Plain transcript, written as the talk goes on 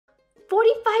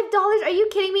$45? Are you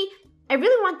kidding me? I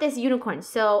really want this unicorn,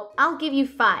 so I'll give you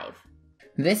 5.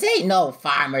 This ain't no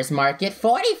farmer's market.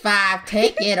 45,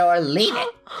 take it or leave it.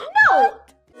 No!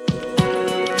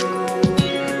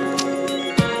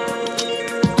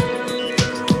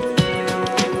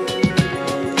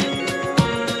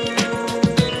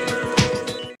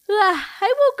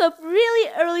 I woke up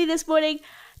really early this morning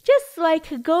just so I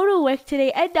could go to work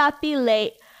today and not be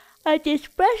late. I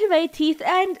just brushed my teeth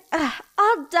and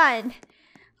all done.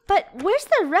 But where's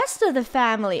the rest of the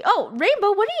family? Oh,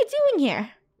 Rainbow, what are you doing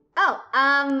here? Oh,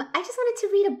 I just wanted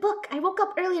to read a book. I woke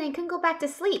up early and I couldn't go back to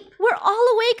sleep. We're all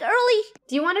awake early.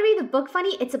 Do you want to read the book,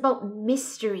 Funneh? It's about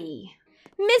mystery.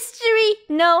 Mystery?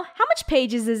 No. How much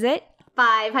pages is it?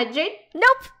 500?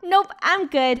 Nope, I'm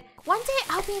good. One day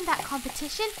I'll be in that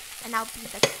competition and I'll be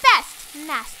the best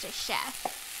master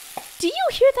chef. Do you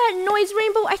hear that noise,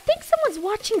 Rainbow? I think someone's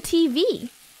watching TV.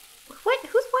 What?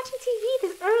 Who's watching TV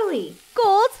this early?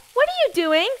 Gold, what are you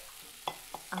doing?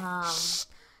 Shh.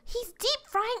 He's deep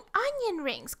frying onion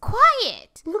rings.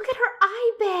 Quiet. Look at her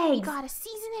eye bags. You gotta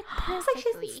season it It's like she's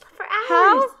perfectly. been asleep for hours.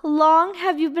 How long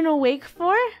have you been awake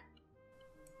for?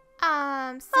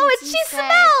 Since She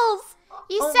smells!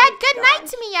 You Oh said my good night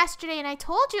gosh. to me yesterday and I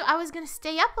told you I was gonna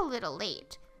stay up a little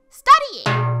late. Studying.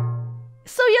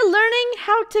 So you're learning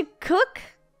how to cook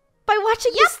by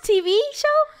watching this TV show?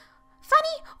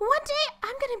 Funny, one day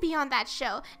I'm gonna be on that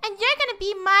show and you're gonna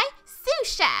be my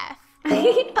sous chef.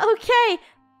 Okay.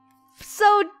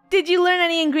 So did you learn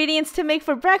any ingredients to make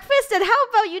for breakfast? And how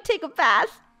about you take a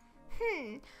bath?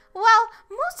 Well,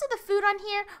 most of the food on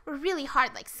here were really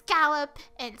hard, like scallop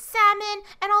and salmon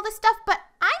and all this stuff, but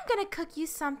I'm gonna cook you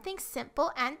something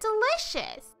simple and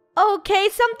delicious. Okay,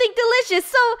 something delicious.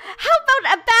 So how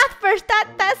about a bath first?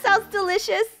 That sounds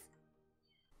delicious.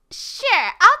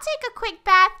 Sure, I'll take a quick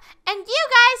bath, and you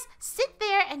guys sit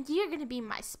there and you're gonna be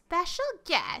my special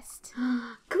guest.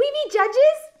 Can we be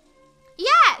judges?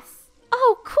 Yes!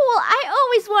 Oh, cool. I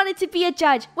always wanted to be a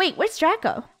judge. Wait, where's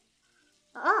Draco?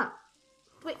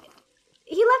 Wait.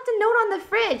 He left a note on the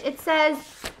fridge. It says,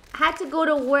 had to go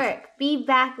to work. Be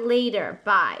back later.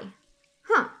 Bye.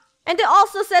 Huh. And it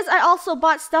also says I also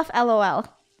bought stuff, LOL.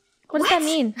 What does that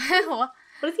mean? What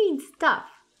does he mean, stuff?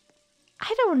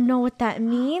 I don't know what that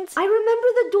means. I remember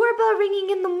the doorbell ringing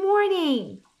in the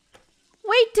morning.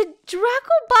 Wait, did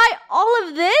Draco buy all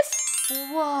of this?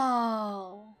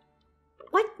 Whoa.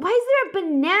 What? Why is there a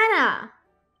banana?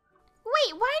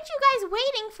 Wait, why aren't you guys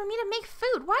waiting for me to make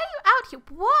food? Why are you out here?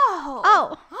 Whoa.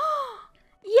 Oh.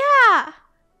 Yeah.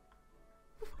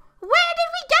 Where did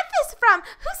we get this from?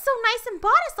 Who's so nice and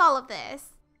bought us all of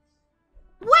this?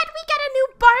 What? We got a new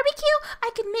barbecue?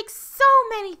 I could make so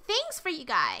many things for you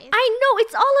guys. I know,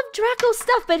 it's all of Draco's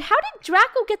stuff, but how did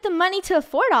Draco get the money to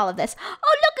afford all of this?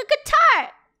 Oh, look, a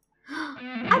guitar!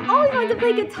 I've always wanted to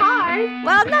play guitar.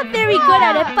 Well, I'm not very good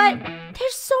at it, but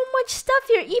there's so much stuff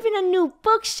here. Even a new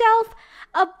bookshelf,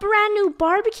 a brand new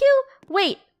barbecue.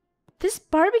 Wait, this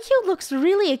barbecue looks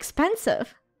really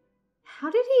expensive. How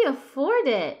did he afford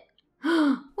it?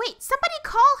 Wait, somebody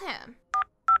call him.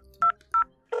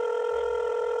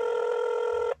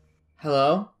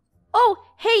 Hello? Oh,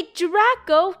 hey,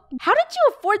 Draco. How did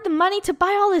you afford the money to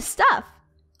buy all this stuff?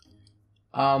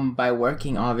 By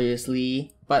working,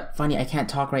 obviously. But funny, I can't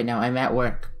talk right now. I'm at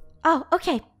work. Oh,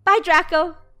 okay. Bye,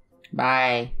 Draco.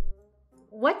 Bye.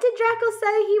 What did Draco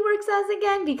say he works as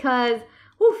again? Because,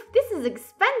 oof, this is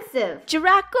expensive.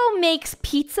 Draco makes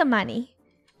pizza money.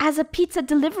 As a pizza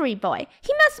delivery boy,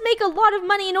 he must make a lot of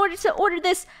money in order to order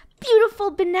this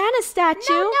beautiful banana statue.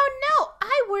 No.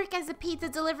 I work as a pizza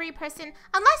delivery person.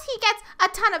 Unless he gets a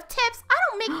ton of tips, I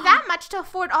don't make that much to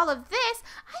afford all of this.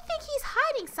 I think he's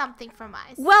hiding something from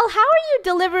us. Well, how are you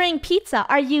delivering pizza?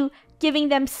 Are you giving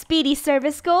them speedy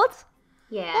service, Gold?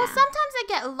 Yeah. Well, sometimes I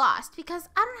get lost because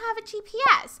I don't have a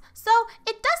GPS. So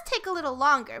it does take a little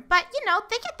longer. But, you know,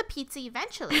 they get the pizza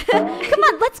eventually. Come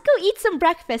on, let's go eat some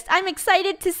breakfast. I'm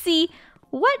excited to see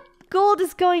what Gold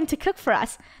is going to cook for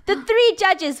us. The 3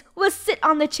 judges will sit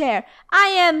on the chair. I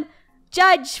am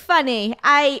Judge Funneh.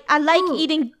 I like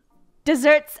eating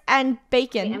desserts and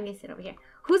bacon. Wait, I'm going to sit over here.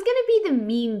 Who's going to be the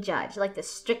mean judge, like the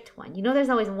strict one? You know there's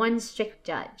always one strict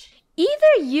judge.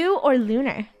 Either you or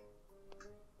Lunar.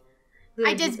 Luna,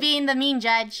 I just being the mean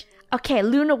judge. Okay,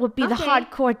 Luna will be the Okay.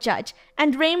 hardcore judge,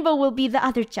 and Rainbow will be the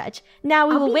other judge. Now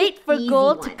we I'll will be wait the for easy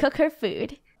Gold to one. cook her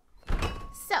food.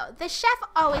 So, the chef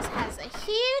always has a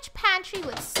huge pantry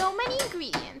with so many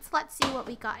ingredients. Let's see what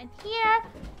we got in here.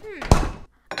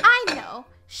 I know.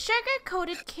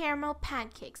 Sugar-coated caramel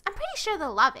pancakes. I'm pretty sure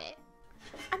they'll love it.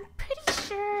 I'm pretty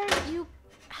sure you...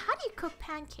 How do you cook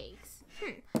pancakes?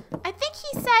 I think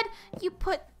he said you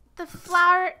put the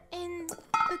flour in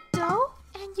the dough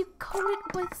and you coat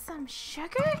it with some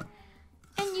sugar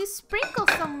and you sprinkle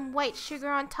some white sugar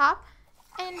on top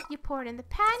and you pour it in the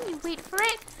pan, you wait for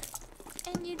it,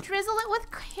 and you drizzle it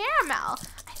with caramel.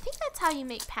 I think that's how you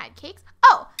make pancakes.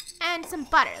 Oh, and some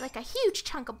butter, like a huge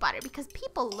chunk of butter because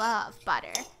people love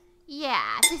butter.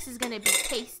 Yeah, this is gonna be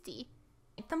tasty.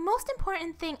 The most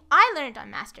important thing I learned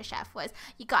on MasterChef was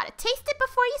you gotta taste it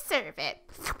before you serve it.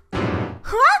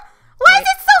 Huh? Why is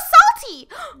it so salty?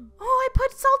 Oh, I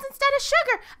put salt instead of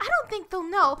sugar. I don't think they'll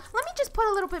know. Let me just put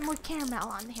a little bit more caramel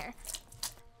on here.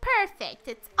 Perfect.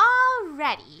 It's all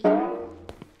ready.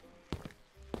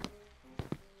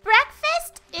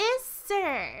 Breakfast is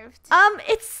served.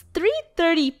 It's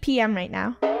 3:30 p.m. right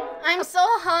now. I'm so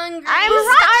hungry. I'm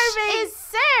Brunch starving. is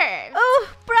served. Oh,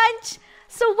 brunch.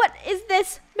 So what is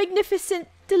this magnificent,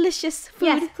 delicious food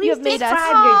Yes, you please have made us?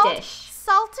 describe Called your dish.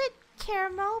 salted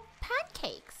caramel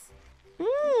pancakes.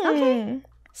 Okay.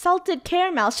 Salted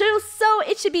caramel. So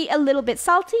it should be a little bit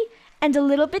salty and a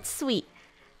little bit sweet.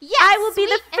 Yes, I will be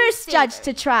the sweet and first judge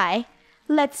savory. to try.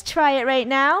 Let's try it right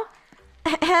now.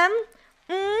 Ahem.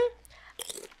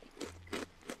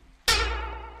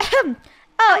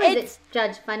 Oh, How is it's it,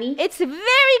 Judge Funneh? it's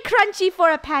very crunchy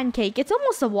for a pancake. It's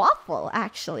almost a waffle,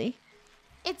 actually.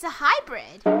 It's a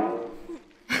hybrid. Oh,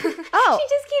 She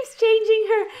just keeps changing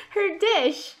her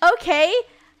dish. okay.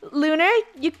 Lunar,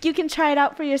 you can try it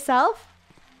out for yourself.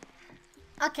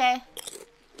 Okay.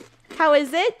 How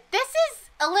is it? This is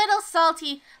a little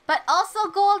salty, but also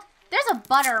Gold. There's a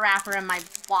butter wrapper in my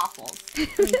waffles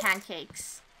and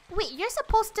pancakes. Wait, you're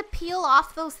supposed to peel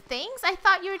off those things? I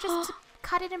thought you were just to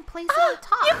cut it and place it on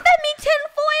top. You fed me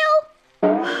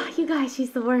tinfoil? You guys,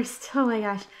 she's the worst. Oh my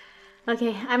gosh.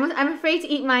 Okay, I'm afraid to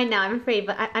eat mine now. I'm afraid,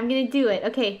 but I'm gonna do it.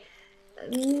 Okay.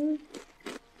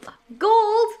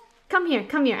 Gold, come here.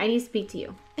 I need to speak to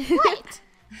you. What?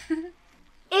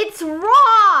 It's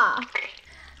raw.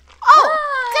 Oh,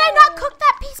 did I not cook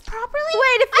that piece properly?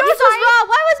 Wait, if I'm yours was sorry. raw,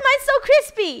 why was mine so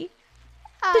crispy?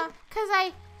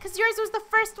 Cause yours was the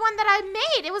first one that I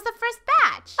made. It was the first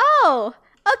batch. Oh,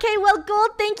 okay. Well,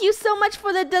 Gold, thank you so much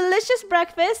for the delicious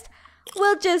breakfast.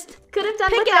 We'll just Could have done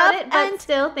pick without it up it, but and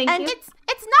still, thank you.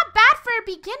 It's not bad for a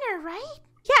beginner, right?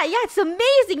 yeah, it's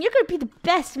amazing. You're gonna be the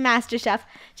best master chef.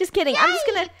 Just kidding. I'm just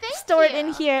Yay, gonna thank store it in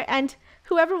you. here, and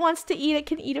whoever wants to eat it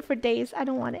can eat it for days. I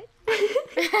don't want it.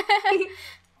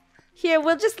 Here,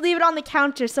 we'll just leave it on the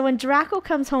counter so when Draco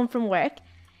comes home from work,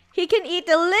 he can eat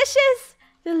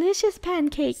delicious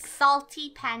pancakes. Salty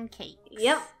pancakes.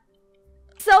 Yep.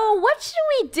 So, what should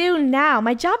we do now?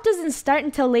 My job doesn't start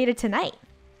until later tonight.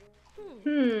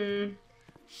 Should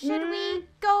we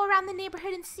go around the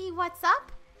neighborhood and see what's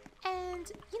up?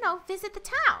 And, visit the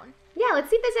town. Yeah, let's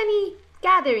see if there's any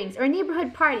gatherings or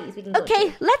neighborhood parties we can go Okay,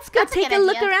 to. let's go That's a take good a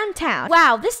look idea. around town.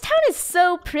 Wow, this town is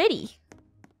so pretty.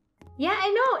 Yeah, I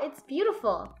know. It's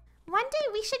beautiful. One day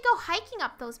we should go hiking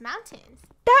up those mountains.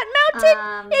 That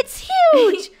mountain, it's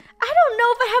huge. I don't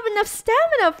know if I have enough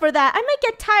stamina for that. I might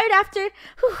get tired after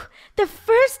the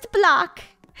first block.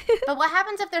 But what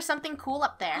happens if there's something cool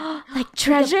up there? Like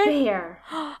treasure? Bear.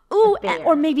 Ooh, bear.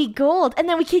 or maybe gold. And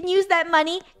then we can use that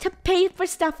money to pay for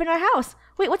stuff in our house.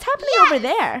 Wait, what's happening over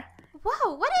there?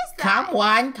 Whoa, what is that? Come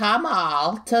one, come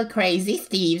all to Crazy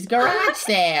Steve's garage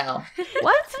sale.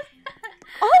 What?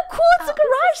 Oh, cool, it's a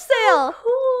garage sale.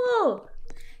 Cool.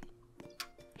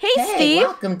 Hey, Hey, Steve.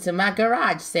 welcome to my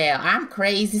garage sale. I'm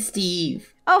Crazy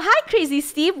Steve. Oh, hi, Crazy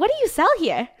Steve. What do you sell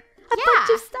here? A bunch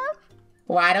of stuff?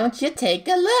 Why don't you take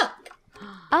a look?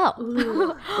 Oh.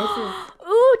 Ooh,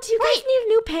 do you guys need a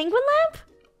new penguin lamp?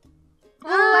 Ooh,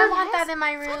 I want that in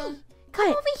my room. Come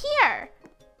What? over here.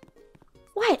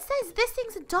 What? It says this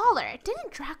thing's $1.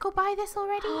 Didn't Draco buy this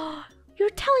already? You're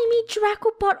telling me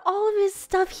Draco bought all of his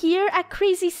stuff here at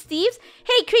Crazy Steve's?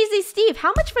 Hey, Crazy Steve,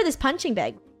 how much for this punching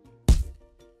bag?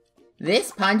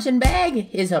 This punching bag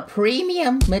is a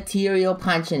premium material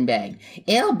punching bag.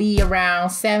 It'll be around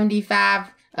 $200.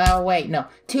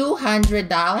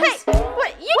 Hey,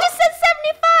 what? You just said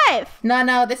 75.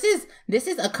 No, this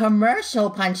is a commercial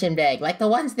punching bag, like the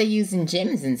ones they use in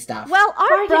gyms and stuff. Well, our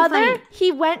Bargain brother, find.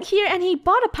 he went here and he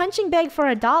bought a punching bag for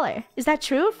 $1. Is that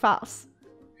true or false?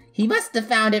 He must have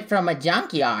found it from a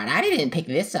junkyard. I didn't pick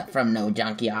this up from no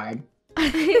junkyard.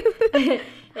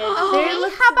 There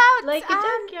looks How about like a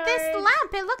junkyard. this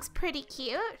lamp? It looks pretty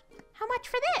cute. How much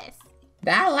for this?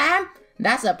 That lamp,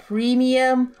 that's a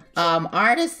premium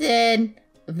artisan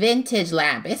vintage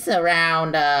lamp. It's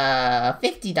around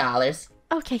 $50.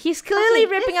 Okay, he's clearly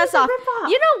Okay, ripping this us is a off. rip-off.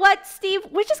 You know what, Steve?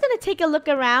 We're just going to take a look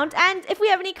around, and if we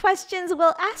have any questions,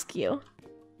 we'll ask you.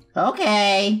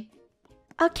 Okay.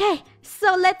 Okay,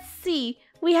 so let's see.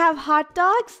 We have hot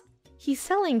dogs. He's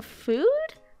selling food?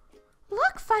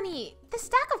 Look, Funneh. The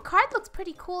stack of cards looks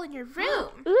pretty cool in your room.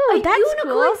 Ooh, A that's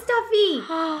unicorn cool. stuffy.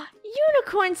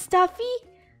 Unicorn stuffy?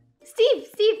 Steve,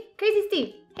 Crazy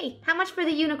Steve. Hey, how much for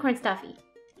the unicorn stuffy?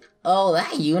 Oh,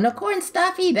 that unicorn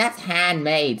stuffy? That's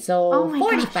handmade, so Oh my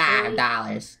gosh, $45.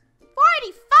 $45?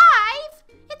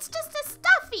 It's just a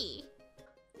stuffy.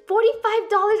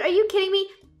 $45? Are you kidding me?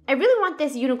 I really want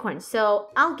this unicorn, so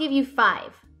I'll give you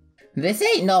 5. This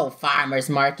ain't no farmer's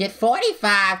market.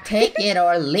 45, take it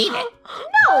or leave it.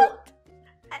 No!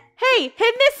 Hey,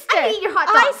 mister! I eat your hot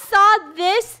I dog. saw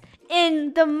this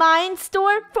in the mine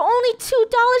store for only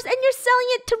 $2 and you're selling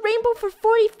it to Rainbow for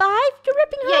 $45? You're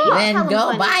ripping her Yeah, off. you- Then tell 'em, go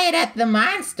Bunny. buy it at the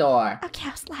mine store. Okay,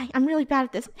 I was lying. I'm really bad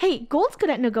at this. Hey, Gold's good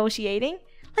at negotiating.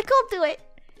 Like, Gold, do it.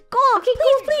 Gold, Okay, please,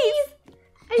 Gold, please.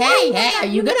 I really Hey, want hey, that are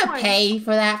you gonna unicorn. pay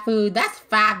for that food? That's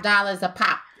 $5 a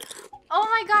pop. Oh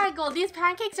my god, Gold, these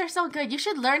pancakes are so good. You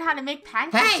should learn how to make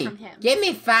pancakes Hey, from him. give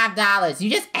me $5. You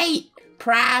just ate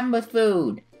prime with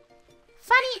food.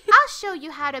 Funneh, I'll show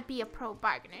you how to be a pro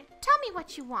bargainer. Tell me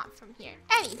what you want from here.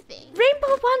 Anything.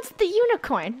 Rainbow wants the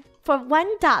unicorn for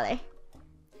 $1. $1?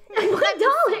 That's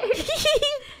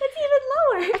even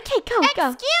lower. Okay, go.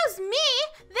 Excuse me!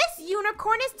 This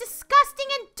unicorn is disgusting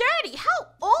and dirty. How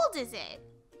old is it?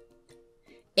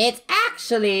 It's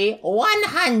actually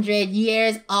 100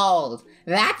 years old.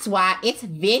 That's why it's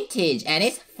vintage and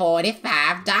it's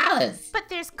 $45. But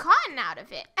there's cotton out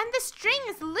of it, and the string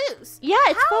is loose. Yeah,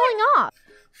 it's falling off.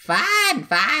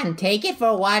 Fine, take it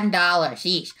for $1,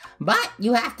 sheesh. But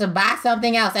you have to buy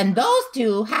something else, and those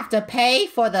two have to pay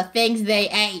for the things they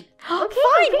ate. Okay,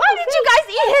 Fine, why did you guys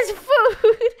eat his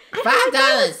food?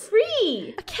 $5.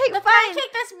 Free. Okay, The fine.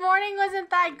 pancake this morning wasn't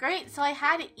that great, so I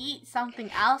had to eat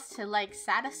something else to, like,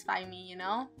 satisfy me, you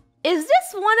know? Is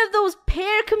this one of those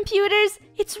pair computers?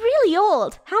 It's really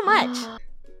old. How much?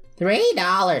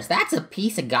 $3. That's a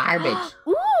piece of garbage.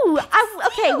 Ooh,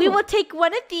 okay, we will take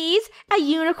one of these, a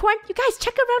unicorn. You guys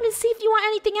check around and see if you want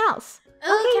anything else.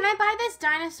 Ooh, can I buy this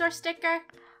dinosaur sticker?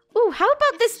 Ooh, how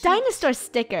about this dinosaur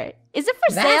sticker? Is it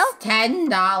for sale? That's $10.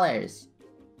 $10?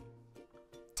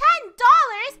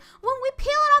 When we peel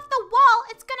it off the wall,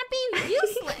 it's gonna be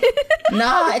useless.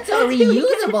 No, it's a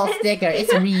reusable sticker.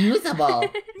 It's reusable.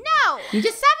 No! You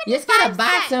just 75 gotta buy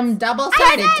cents. some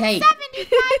double-sided tape.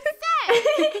 75 cents!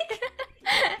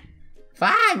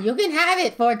 Fine, you can have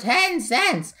it for 10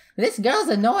 cents. This girl's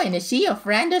annoying. Is she a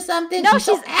friend or something? No,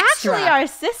 so she's actually our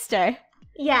sister.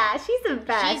 Yeah, she's the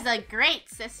best. She's a great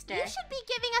sister. You should be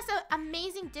giving us an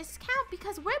amazing discount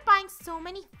because we're buying so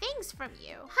many things from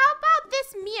you. How about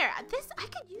this mirror? I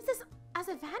could use this as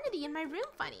a vanity in my room,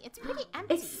 Funneh. It's pretty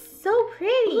empty. It's so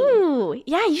pretty. Ooh,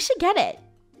 yeah, you should get it.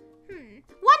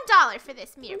 $1 for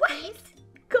this mirror, please.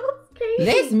 Gold's crazy.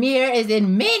 This mirror is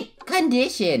in mint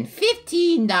condition.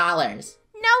 $15.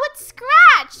 No, it's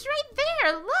scratched right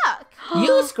there. Look.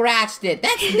 You scratched it.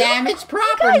 That's damaged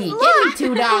property. Give me $2. I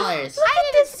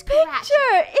didn't This scratch it.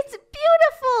 picture, it's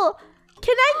beautiful.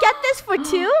 Can I get this for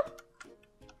 $2?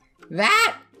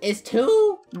 That is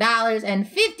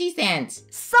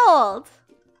 $2.50. Sold.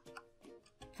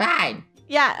 Fine.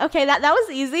 Yeah, okay, that was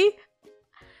easy.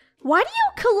 Why do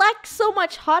you collect so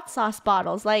much hot sauce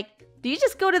bottles? Like, do you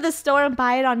just go to the store and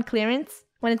buy it on clearance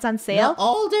when it's on sale? The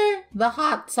older the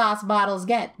hot sauce bottles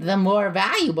get, the more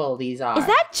valuable these are. Is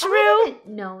that I true? didn't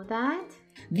know that.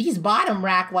 These bottom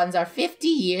rack ones are 50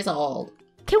 years old.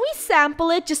 Can we sample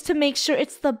it just to make sure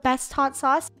it's the best hot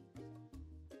sauce?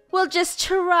 We'll just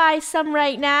try some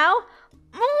right now.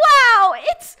 Wow,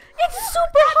 it's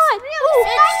super hot.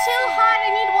 It's too hot. I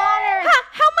need water.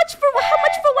 How much for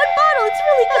one bottle? It's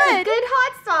really That's a good. good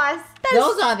hot sauce.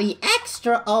 Those are the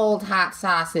extra old hot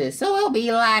sauces, so it'll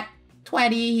be like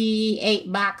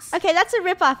 $28. Okay, that's a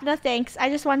ripoff. No thanks. I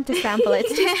just wanted to sample it.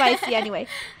 It's too spicy anyway.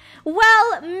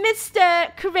 Well,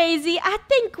 Mr. Crazy, I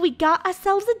think we got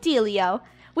ourselves a dealio.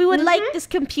 We would like this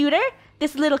computer,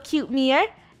 this little cute mirror,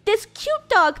 this cute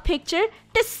dog picture,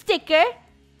 this sticker,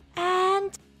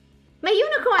 and My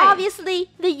unicorn.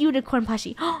 obviously the unicorn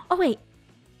plushie. Oh wait,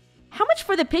 how much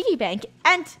for the piggy bank?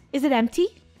 And is it empty?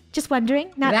 Just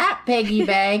wondering. Not That piggy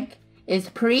bank is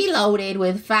preloaded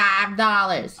with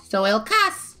 $5, so it'll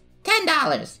cost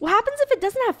 $10. what happens if it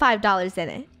doesn't have $5 in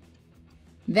it?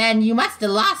 Then you must have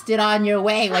lost it on your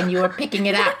way when you were picking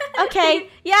it up. Okay,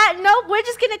 yeah, no, we're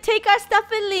just gonna take our stuff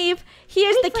and leave.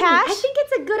 Here's Hey, the Funneh, cash. I think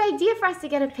it's a good idea for us to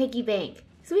get a piggy bank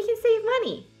so we can save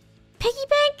money. Piggy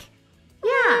bank?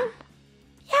 Yeah.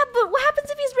 Yeah, but what happens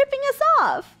if he's ripping us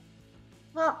off?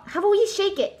 Well, how about we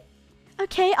shake it?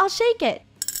 Okay, I'll shake it.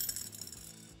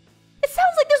 It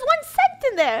sounds like there's 1 cent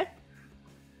in there.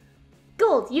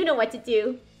 Gold, you know what to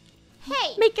do.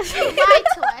 Hey, Make us you lied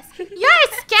to us. You're a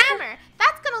scammer.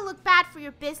 That's gonna look bad for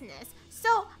your business.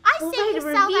 So I We'll say you write a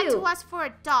sell that review. to us for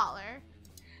 $1.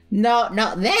 No,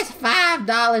 there's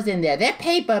 $5 in there. They're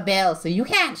paper bills, so you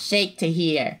can't shake to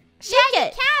hear. Shake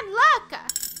it. Can look.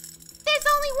 There's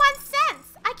only 1 cent.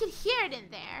 I could hear it in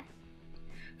there.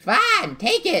 Fine,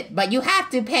 take it, but you have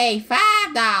to pay $5.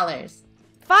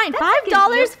 Fine, That's a good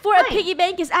 $5 deal. for a Fine. piggy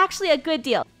bank is actually a good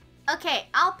deal. Okay,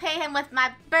 I'll pay him with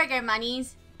my burger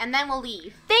monies, and then we'll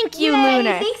leave. Thank you, Yay,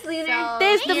 Lunar. Thanks, Lunar. So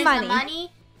There's the here's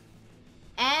money.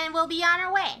 And we'll be on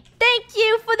our way. Thank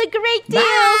you for the great deal.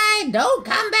 Bye, don't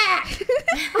come back.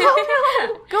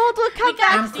 Oh, Gold will come We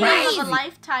got I'm back. deals of crazy. a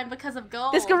lifetime because of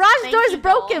gold. This garage Thank door is you,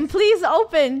 broken. Gold. Please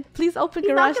open. Please open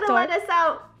He's garage not door. gonna let us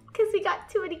out because we got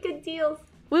too many good deals.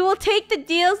 We will take the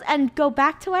deals and go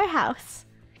back to our house.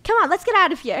 Come on, let's get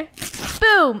out of here.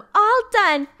 Boom, all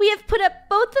done. We have put up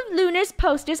both of Lunar's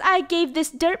posters. I gave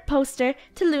this dirt poster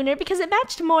to Lunar because it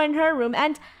matched more in her room,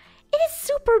 and it is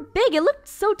super big. It looked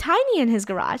so tiny in his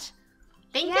garage.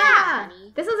 Thank you, Yeah,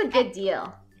 honey. this was a good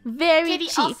deal. Very Kitty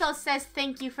cheap. also says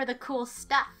thank you for the cool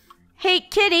stuff. Hey,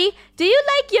 Kitty, do you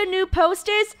like your new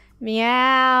posters?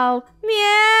 Meow,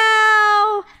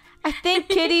 meow. I think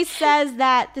Kitty says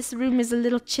that this room is a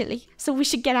little chilly, so we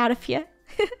should get out of here.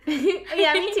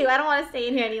 Yeah, me too. I don't want to stay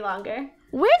in here any longer.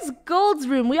 Where's Gold's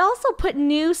room? We also put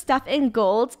new stuff in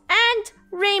Gold's and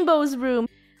Rainbow's room.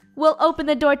 We'll open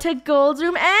the door to Gold's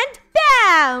room and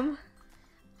BAM!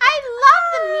 I love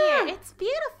the mirror. It's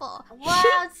beautiful. Wow,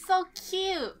 it's so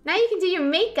cute. Now you can do your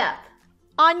makeup.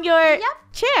 On your Yep.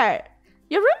 chair.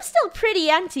 Your room's still pretty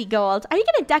empty, Gold. Are you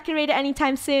gonna decorate it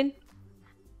anytime soon?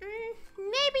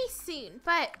 Maybe soon,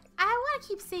 but I want to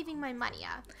keep saving my money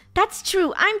up. That's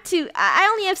true. I'm too. I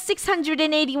only have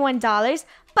 $681,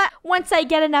 but once I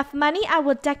get enough money, I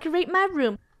will decorate my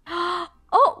room.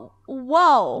 Oh,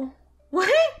 whoa. What?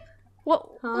 What?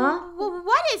 Huh?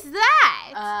 What is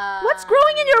that? What's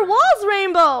growing in your walls,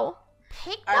 Rainbow?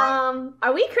 Pig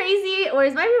Are we crazy or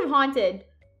is my room haunted?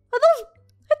 Are those?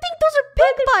 I think those are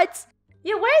pig butts.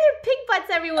 Yeah, why are there pig butts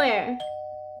everywhere?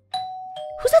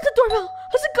 Who's at the doorbell?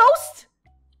 Who's a ghost?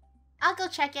 I'll go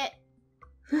check it.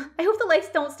 I hope the lights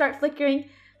don't start flickering.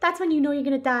 That's when you know you're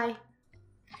gonna die.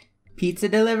 Pizza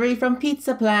delivery from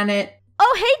Pizza Planet.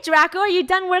 Oh, hey, Draco. Are you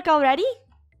done work already?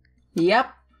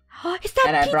 Yep, Is that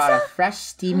and I pizza? brought a fresh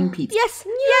steaming pizza. Yes,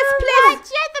 yes, please.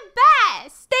 But you're the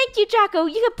best. Thank you, Draco.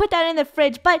 You can put that in the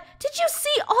fridge. But did you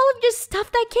see all of your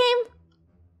stuff that came?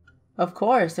 Of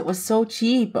course, it was so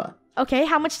cheap. Okay,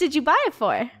 how much did you buy it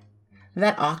for?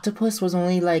 That octopus was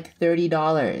only like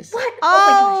 $30. What?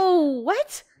 Oh, what? my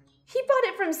gosh. He bought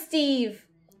it from Steve.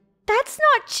 That's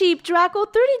not cheap, Draco.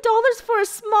 $30 for a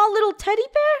small little teddy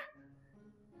bear?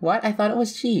 What? I thought it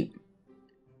was cheap.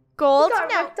 Gold? Got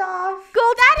ripped off.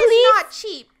 Gold, That is please. not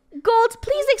cheap. Gold,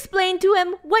 please explain to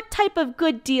him what type of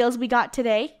good deals we got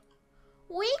today.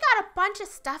 We got a bunch of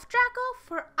stuff, Draco,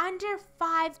 for under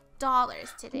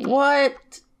 $5 today.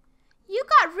 What? You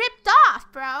got ripped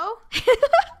off, bro.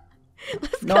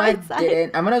 Let's No, go I inside.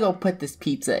 didn't. I'm gonna go put this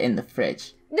pizza in the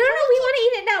fridge. No, we want to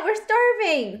eat it now. We're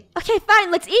starving. Okay,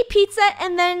 fine. Let's eat pizza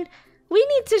and then we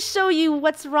need to show you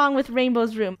what's wrong with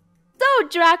Rainbow's room. So,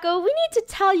 Draco, we need to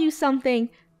tell you something.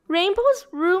 Rainbow's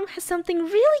room has something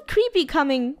really creepy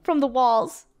coming from the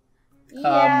walls.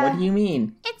 What do you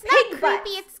mean? It's Pig not butts.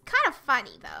 creepy. It's kind of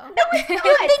funny, though. No, it's not.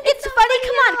 You think it's not funny?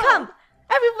 Come on, at all. come.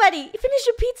 Everybody, finish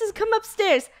your pizzas, come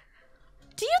upstairs.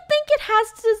 Do you think it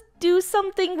has to do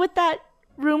something with that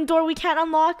room door we can't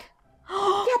unlock? Yeah,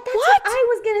 that's what I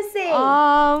was gonna say.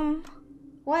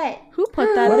 What? Who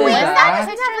put that What there? is Was that a that?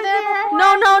 picture there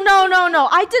before? No.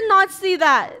 I did not see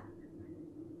that.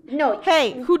 No.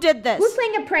 Hey, who did this? Who's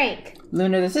playing a prank?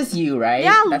 Luna, this is you, right?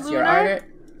 Yeah, That's your Luna. order.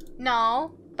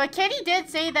 No, but Kitty did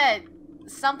say that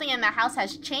something in the house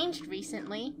has changed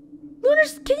recently.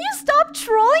 Lunars, can you stop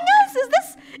trolling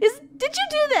us? Did you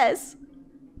do this?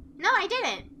 No, I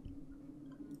didn't.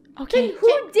 Okay,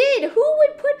 Who did? Who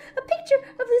would put a picture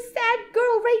of this sad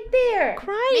girl right there?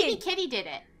 crying. Maybe Kitty did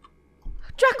it.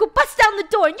 Draco, bust down the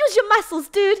door and use your muscles,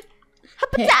 dude.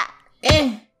 Hey.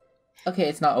 Hapata. Okay,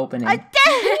 it's not opening. I What do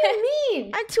did. you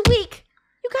mean? I'm too weak.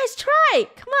 You guys try.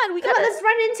 Come on, we Come on, gotta. let's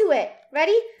run into it.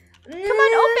 Ready? Come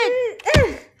on,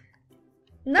 open.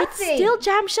 It's Nothing. still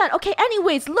jammed shut. Okay,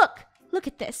 anyways, look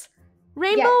at this.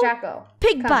 Rainbow Yeah, Draco.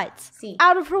 pig Come, butts see.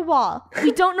 out of her wall.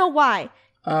 We don't know why.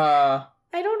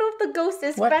 I don't know if the ghost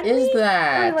is What friendly is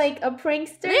that? or like a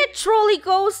prankster. They're a trolley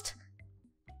ghost.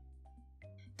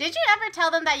 Did you ever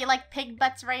tell them that you like pig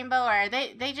butts, Rainbow, or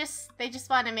they just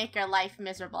want to make your life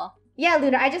miserable? Yeah,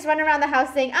 Luna, I just run around the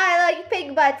house saying, I like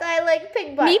pig butts, I like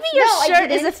pig butts. Maybe your No, I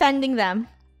shirt is didn't. offending them.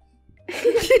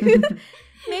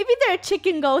 Maybe they're a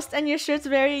chicken ghost and your shirt's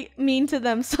very mean to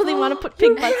them, so they want to put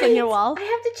pig butts on your wall. I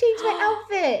have to change my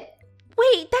outfit.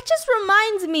 Wait, that just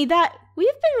reminds me that we've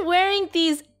been wearing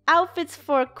these outfits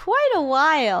for quite a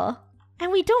while.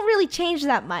 And we don't really change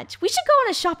that much. We should go on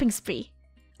a shopping spree.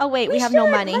 Oh wait, we have no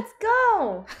money. Let's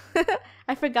go.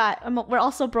 I forgot. We're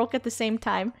also broke at the same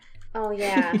time. Oh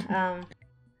yeah.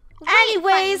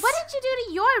 Anyways. What did you do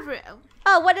to your room?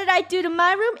 Oh, what did I do to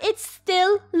my room? It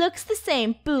still looks the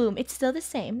same. Boom. It's still the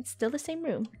same. It's still the same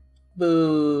room.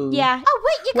 Boo. Yeah. Oh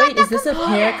wait, you got Wait, is this a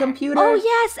pair computer? Oh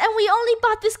yes, and we only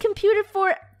bought this computer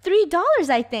for $3,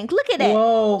 I think. Look at it.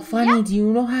 Whoa, Funneh, do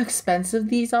you know how expensive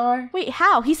these are? Wait,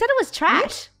 how? He said it was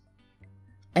trash.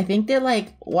 I think they're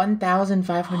like $1,500.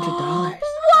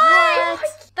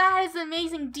 What? That is an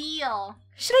amazing deal.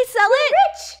 Should I sell it?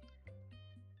 Rich.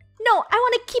 No, I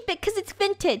want to keep it because it's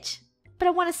vintage. But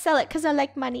I want to sell it because I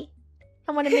like money.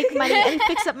 I want to make money and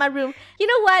fix up my room. You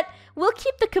know what? We'll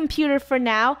keep the computer for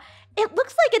now. It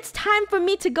looks like it's time for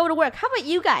me to go to work. How about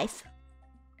you guys?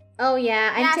 Oh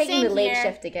yeah, I'm taking same the late here.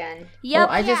 shift again. Yep.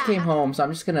 Oh, I just came home, so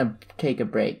I'm just gonna take a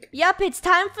break. Yep, it's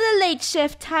time for the late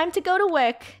shift. Time to go to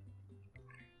work.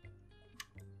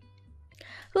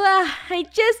 Well, I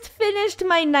just finished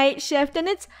my night shift and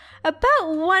it's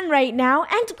about 1 right now,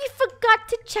 and we forgot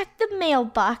to check the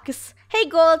mailbox. Hey,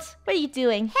 Gold, what are you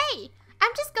doing? Hey,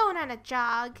 I'm just going on a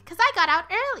jog because I got out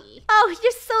early. Oh,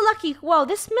 you're so lucky. Whoa,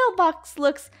 this mailbox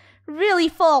looks really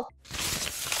full.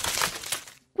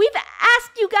 We've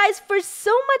asked you guys for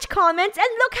so much comments, and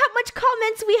look how much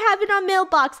comments we have in our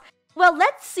mailbox. Well,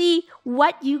 let's see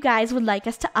what you guys would like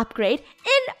us to upgrade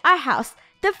in our house.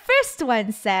 The first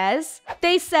one says,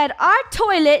 they said, our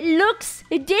toilet looks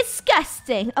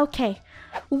disgusting. Okay,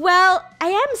 well, I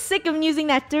am sick of using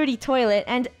that dirty toilet,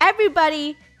 and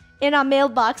everybody in our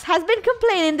mailbox has been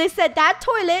complaining. They said that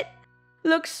toilet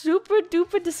looks super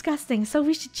duper disgusting, so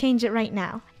we should change it right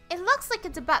now. It looks like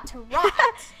it's about to rot.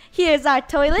 Here's our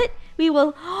toilet. We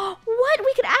will, what?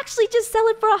 We could actually just sell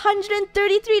it for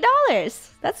 $133.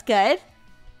 That's good.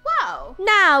 Whoa.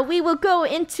 Now we will go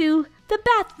into the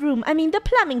the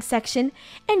plumbing section,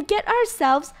 and get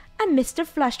ourselves a Mr.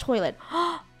 Flush toilet.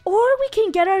 Or we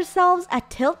can get ourselves a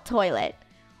tilt toilet,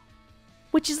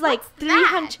 which is like What's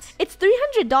that? It's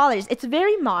 $300. It's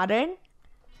very modern.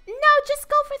 No, just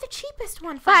go for the cheapest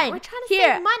one. Fine. We're trying to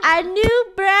Here, save money. a new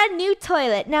brand new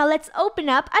toilet. Now let's open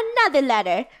up another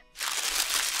letter.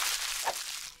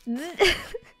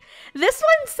 This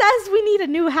one says we need a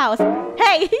new house.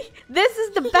 Hey, this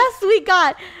is the best we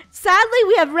got. Sadly,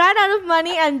 we have ran out of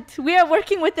money and we are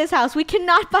working with this house. We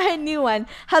cannot buy a new one.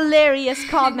 Hilarious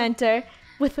commenter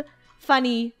with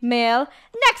funny mail.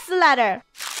 Next letter.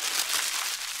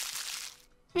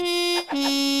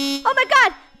 Oh my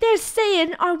god, they're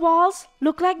saying our walls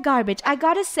look like garbage. I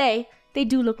gotta say, they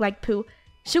do look like poo.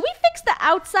 Should we fix the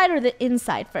outside or the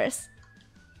inside first?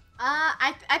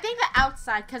 I think the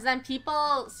outside, because then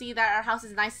people see that our house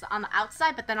is nice on the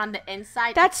outside, but then on the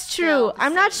inside, That's it's true. still the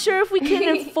I'm not same. sure if we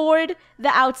can afford the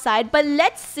outside, but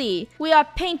let's see. We are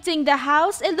painting the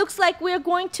house. It looks like we're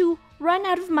going to run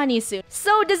out of money soon.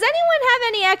 So does anyone have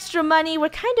any extra money? We're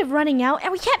kind of running out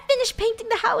and we can't finish painting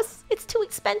the house. It's too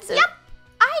expensive. Yep,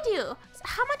 I do. So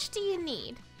how much do you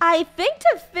need? I think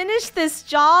to finish this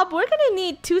job, we're gonna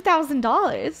need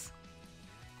 $2,000.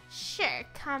 Sure,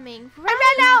 coming right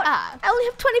I ran out. up. I only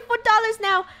have $24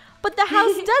 now, but the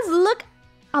house does look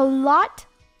a lot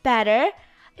better.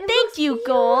 Thank you,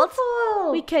 Gold.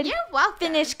 We could You're welcome.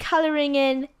 finish coloring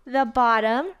in the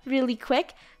bottom really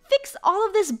quick. Fix all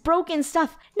of this broken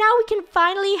stuff. Now we can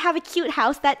finally have a cute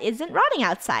house that isn't rotting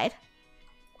outside.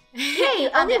 Hey,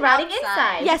 On only the rotting outside.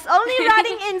 inside. Yes, only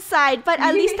rotting inside, but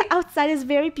at least the outside is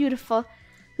very beautiful.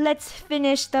 Let's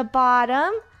finish the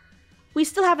bottom. We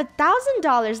still have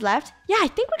 $1,000 left. Yeah, I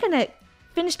think we're gonna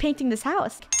finish painting this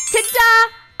house.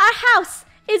 Ta-da! Our house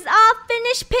is all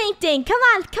finished painting. Come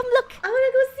on, come look. I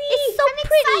wanna go see. It's so I'm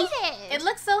pretty. excited. It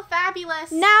looks so fabulous.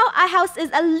 Now our house is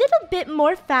a little bit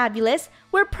more fabulous.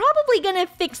 We're probably gonna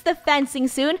fix the fencing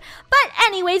soon. But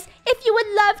anyways, if you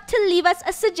would love to leave us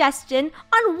a suggestion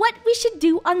on what we should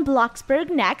do on Bloxburg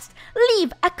next,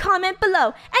 leave a comment below.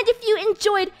 And if you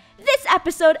enjoyed this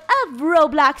episode of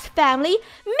Roblox Family,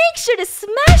 make sure to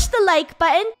smash the like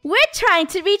button. We're trying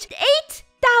to reach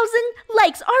 8,000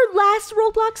 likes. Our last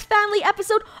Roblox Family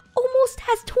episode almost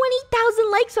has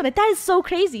 20,000 likes on it. That is so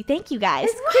crazy. Thank you guys.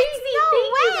 It's crazy. Thank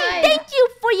you, guys. Thank you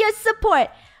for your support.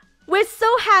 We're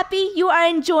so happy you are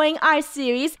enjoying our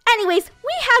series. Anyways,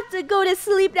 we have to go to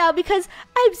sleep now because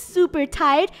I'm super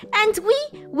tired. And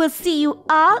we will see you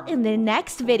all in the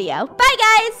next video. Bye,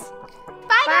 guys.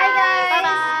 Bye, Bye, guys.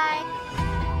 Bye-bye.